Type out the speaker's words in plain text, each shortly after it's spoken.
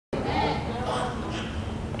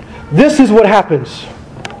This is what happens.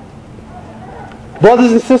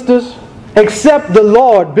 Brothers and sisters, except the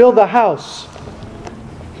Lord build a house,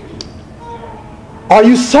 are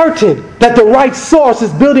you certain that the right source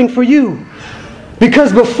is building for you?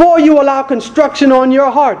 Because before you allow construction on your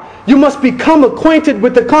heart, you must become acquainted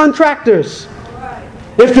with the contractors.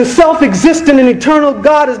 If the self-existent and eternal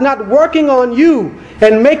God is not working on you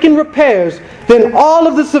and making repairs, then all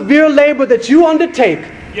of the severe labor that you undertake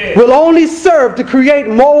will only serve to create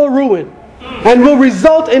moral ruin and will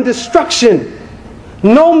result in destruction.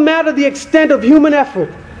 No matter the extent of human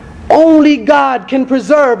effort, only God can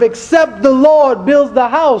preserve except the Lord builds the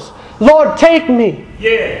house. Lord, take me.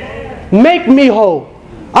 Make me whole.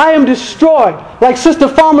 I am destroyed. Like Sister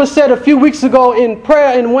Farmer said a few weeks ago in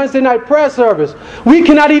prayer, in Wednesday night prayer service, we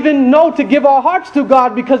cannot even know to give our hearts to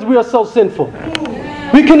God because we are so sinful.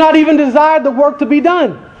 We cannot even desire the work to be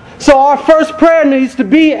done. So our first prayer needs to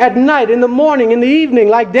be at night, in the morning, in the evening.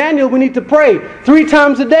 Like Daniel, we need to pray 3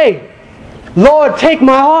 times a day. Lord, take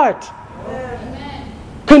my heart.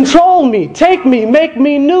 Control me. Take me. Make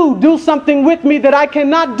me new. Do something with me that I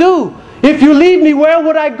cannot do. If you leave me, where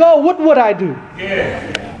would I go? What would I do?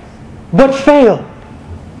 But fail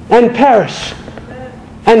and perish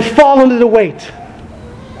and fall under the weight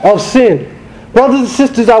of sin. Brothers and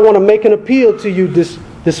sisters, I want to make an appeal to you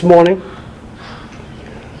this morning.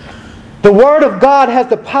 The Word of God has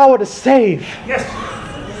the power to save.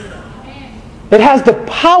 It has the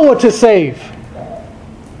power to save.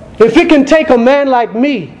 If it can take a man like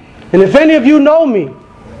me, and if any of you know me,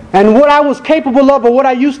 and what I was capable of or what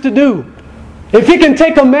I used to do, if it can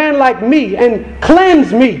take a man like me and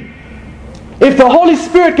cleanse me, if the Holy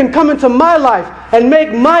Spirit can come into my life and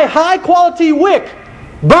make my high quality wick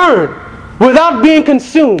burn without being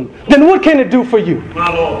consumed, then what can it do for you?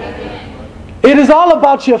 My Lord. It is all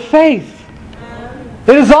about your faith.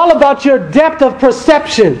 It is all about your depth of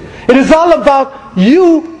perception. It is all about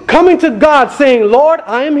you coming to God saying, Lord,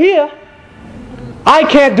 I am here. I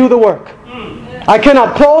can't do the work. I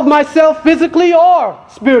cannot clothe myself physically or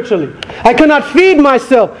spiritually. I cannot feed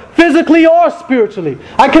myself physically or spiritually.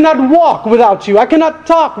 I cannot walk without you. I cannot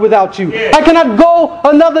talk without you. I cannot go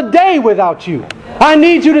another day without you. I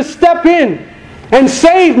need you to step in and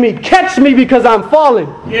save me, catch me because I'm falling.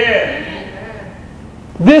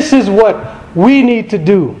 This is what we need to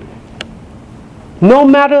do. No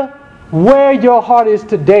matter where your heart is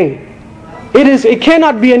today, it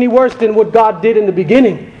cannot be any worse than what God did in the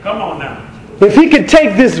beginning. Come on now. If He could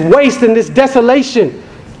take this waste and this desolation,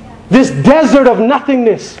 this desert of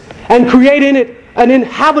nothingness, and create in it an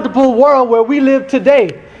inhabitable world where we live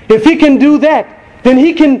today, if He can do that, then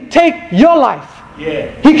He can take your life.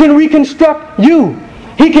 He can reconstruct you.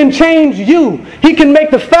 He can change you. He can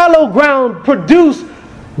make the fallow ground produce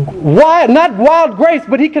not wild grapes,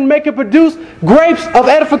 but He can make it produce grapes of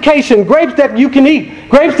edification, grapes that you can eat,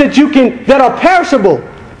 grapes that are perishable,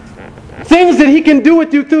 things that He can do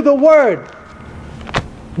with you through the Word.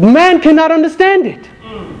 Man cannot understand it.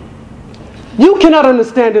 You cannot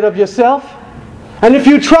understand it of yourself. And if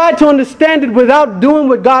you try to understand it without doing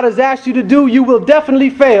what God has asked you to do, you will definitely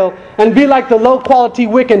fail and be like the low quality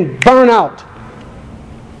wick and burn out.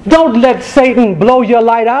 Don't let Satan blow your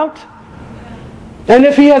light out. And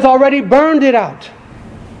if he has already burned it out,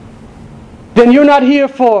 then you're not here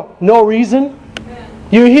for no reason.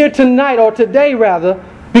 You're here tonight, or today rather,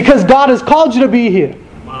 because God has called you to be here.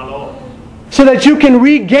 So that you can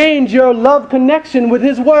regain your love connection with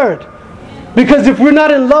His Word. Because if we're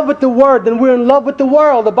not in love with the Word, then we're in love with the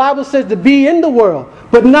world. The Bible says to be in the world,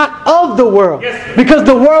 but not of the world. Because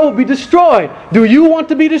the world will be destroyed. Do you want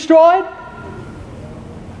to be destroyed?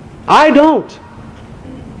 I don't.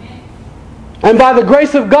 And by the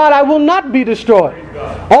grace of God, I will not be destroyed.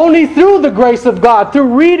 Only through the grace of God,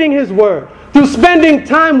 through reading His Word, through spending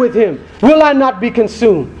time with Him, will I not be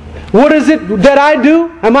consumed. What is it that I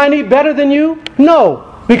do? Am I any better than you?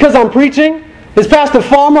 No. Because I'm preaching? Is Pastor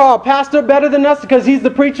Farmer, our pastor, better than us because he's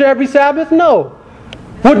the preacher every Sabbath? No.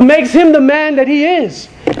 What makes him the man that he is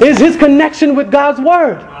his connection with God's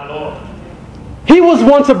Word. He was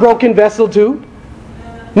once a broken vessel too.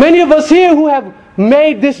 Many of us here who have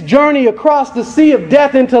made this journey across the sea of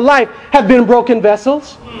death into life have been broken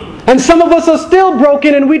vessels. And some of us are still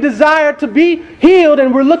broken and we desire to be healed,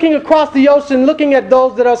 and we're looking across the ocean looking at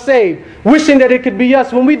those that are saved, wishing that it could be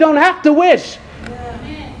us when we don't have to wish.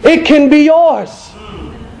 It can be yours.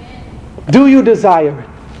 Do you desire it?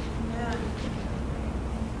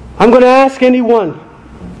 I'm going to ask anyone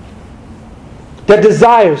that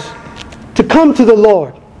desires to come to the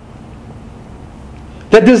Lord,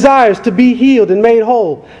 that desires to be healed and made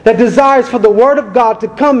whole, that desires for the Word of God to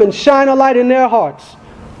come and shine a light in their hearts,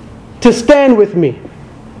 to stand with me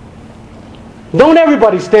Don't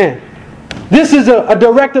everybody stand. This is a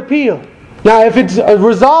direct appeal. Now, if it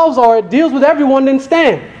resolves or it deals with everyone, then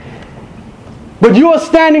stand. But you are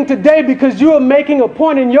standing today because you are making a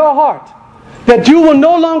point in your heart that you will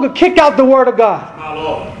no longer kick out the Word of God. My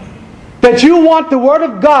Lord. That you want the Word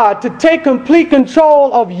of God to take complete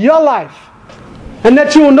control of your life. And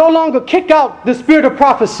that you will no longer kick out the spirit of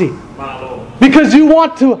prophecy. My Lord. Because you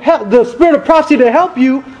want to help the spirit of prophecy to help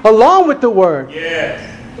you along with the Word. Yes.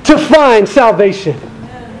 To find salvation.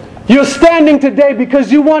 You're standing today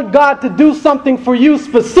because you want God to do something for you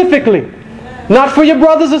specifically. Not for your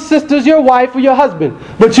brothers or sisters, your wife or your husband.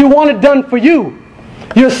 But you want it done for you.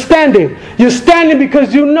 You're standing. You're standing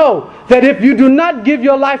because you know that if you do not give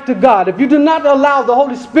your life to God, if you do not allow the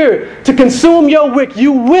Holy Spirit to consume your wick,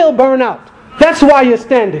 you will burn out. That's why you're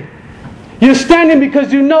standing. You're standing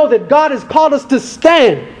because you know that God has called us to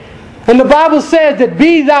stand. And the Bible says that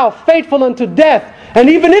be thou faithful unto death. And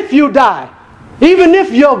even if you die, even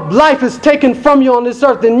if your life is taken from you on this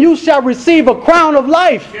earth, then you shall receive a crown of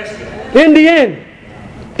life in the end.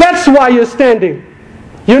 That's why you're standing.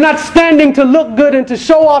 You're not standing to look good and to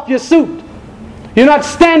show off your suit. You're not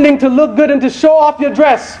standing to look good and to show off your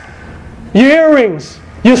dress, your earrings,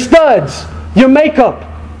 your studs, your makeup.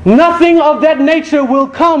 Nothing of that nature will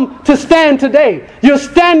come to stand today. You're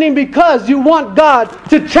standing because you want God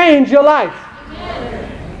to change your life.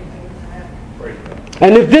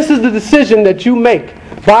 And if this is the decision that you make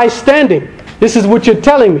by standing, this is what you're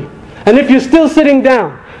telling me. And if you're still sitting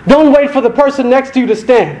down, don't wait for the person next to you to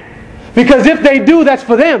stand. Because if they do, that's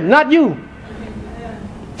for them, not you.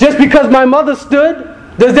 Just because my mother stood,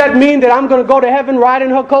 does that mean that I'm going to go to heaven riding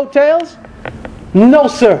her coattails? No,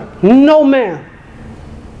 sir. No, ma'am.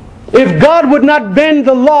 If God would not bend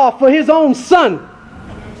the law for His own Son,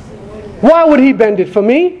 why would He bend it for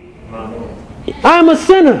me? I'm a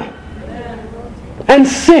sinner and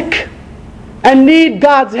sick and need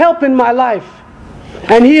God's help in my life.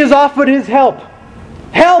 And He has offered His help.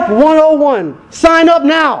 Help 101. Sign up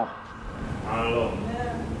now.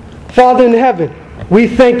 Father in heaven, we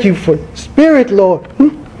thank You for Spirit, Lord.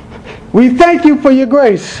 We thank You for Your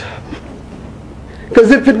grace.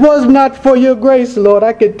 Because if it was not for Your grace, Lord,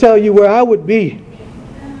 I could tell you where I would be.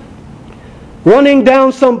 Running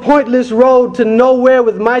down some pointless road to nowhere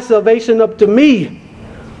with my salvation up to me.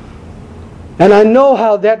 And I know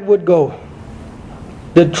how that would go.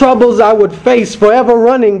 The troubles I would face forever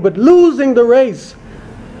running but losing the race.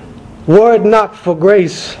 Were it not for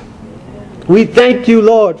grace. We thank You,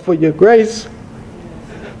 Lord, for Your grace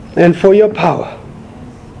and for Your power.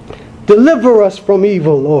 Deliver us from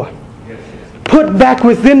evil, Lord. Put back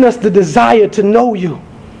within us the desire to know You.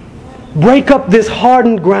 Break up this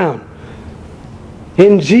hardened ground.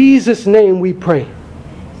 In Jesus' name we pray.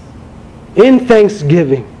 In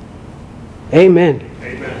thanksgiving. Amen.